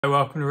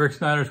Welcome to Rick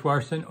Snider's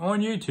Washington on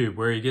YouTube,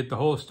 where you get the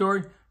whole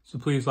story. So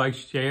please like,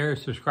 share,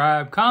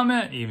 subscribe,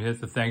 comment, even hit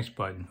the thanks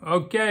button.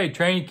 Okay,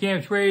 training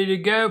camp's ready to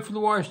go for the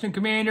Washington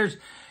Commanders.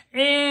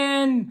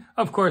 And,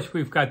 of course,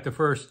 we've got the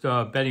first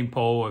betting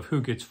poll of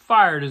who gets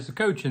fired as the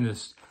coach in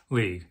this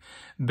league.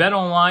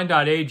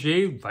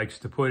 BetOnline.ag likes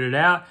to put it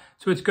out.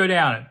 So let's go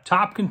down it.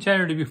 Top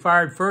contender to be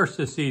fired first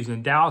this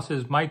season. Dallas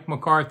is Mike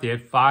McCarthy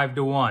at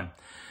 5-1.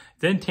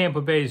 Then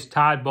Tampa Bay's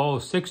Todd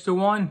Bowles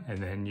 6-1. And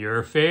then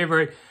your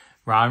favorite,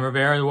 Ron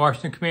Rivera, the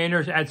Washington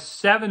Commanders, at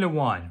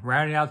 7-1.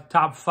 Rounding out the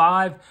top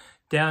five,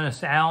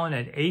 Dennis Allen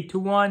at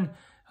 8-1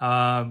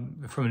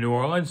 from New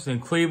Orleans. Then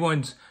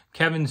Cleveland's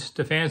Kevin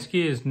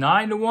Stefanski is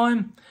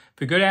 9-1. If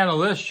we go down the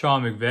list,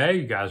 Sean McVay,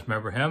 you guys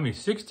remember him,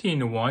 he's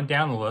 16-1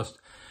 down the list.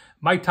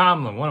 Mike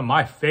Tomlin, one of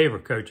my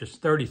favorite coaches,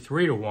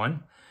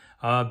 33-1.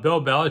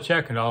 Bill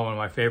Belichick, another one of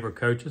my favorite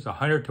coaches,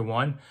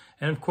 100-1.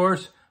 And of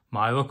course,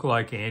 my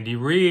lookalike Andy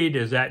Reid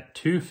is at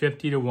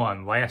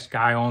 250-1, last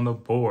guy on the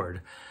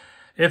board.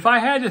 If I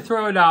had to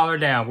throw a dollar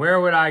down, where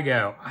would I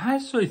go? I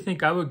actually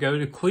think I would go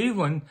to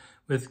Cleveland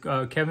with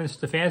Kevin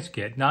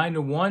Stefanski at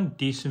 9-1,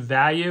 decent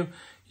value.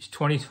 He's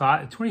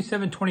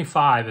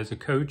 27-25 as a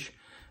coach,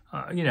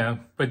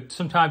 but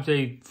sometimes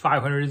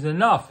 500 is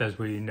enough, as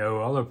we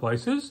know other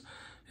places,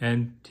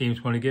 and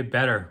teams want to get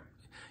better.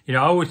 I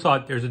always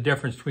thought there's a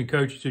difference between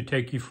coaches who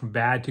take you from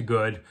bad to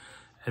good,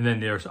 and then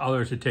there's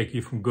others who take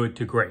you from good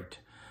to great.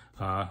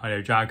 I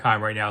know John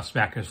Kime right now is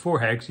smacking his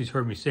forehead because he's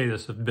heard me say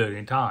this a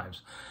billion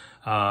times.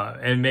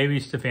 And maybe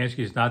Stefanski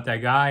is not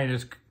that guy and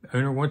his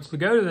owner wants to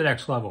go to the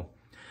next level.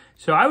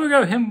 So I would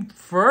go him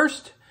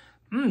first.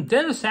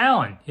 Dennis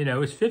Allen,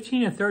 is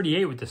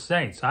 15-38 with the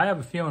Saints. I have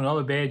a feeling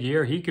another bad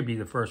year, he could be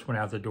the first one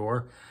out the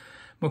door.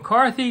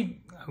 McCarthy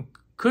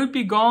could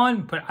be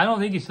gone, but I don't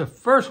think he's the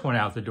first one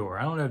out the door.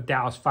 I don't know if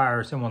Dallas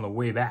fires him on the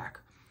way back.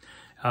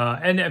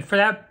 And for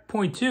that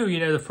point, too,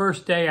 the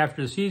first day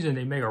after the season,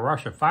 they make a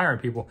rush of firing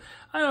people.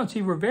 I don't see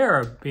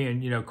Rivera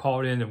being,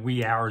 called in the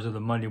wee hours of the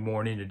Monday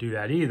morning to do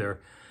that either.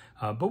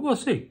 But we'll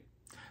see.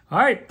 All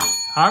right.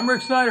 I'm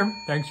Rick Snider.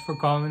 Thanks for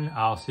coming.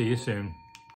 I'll see you soon.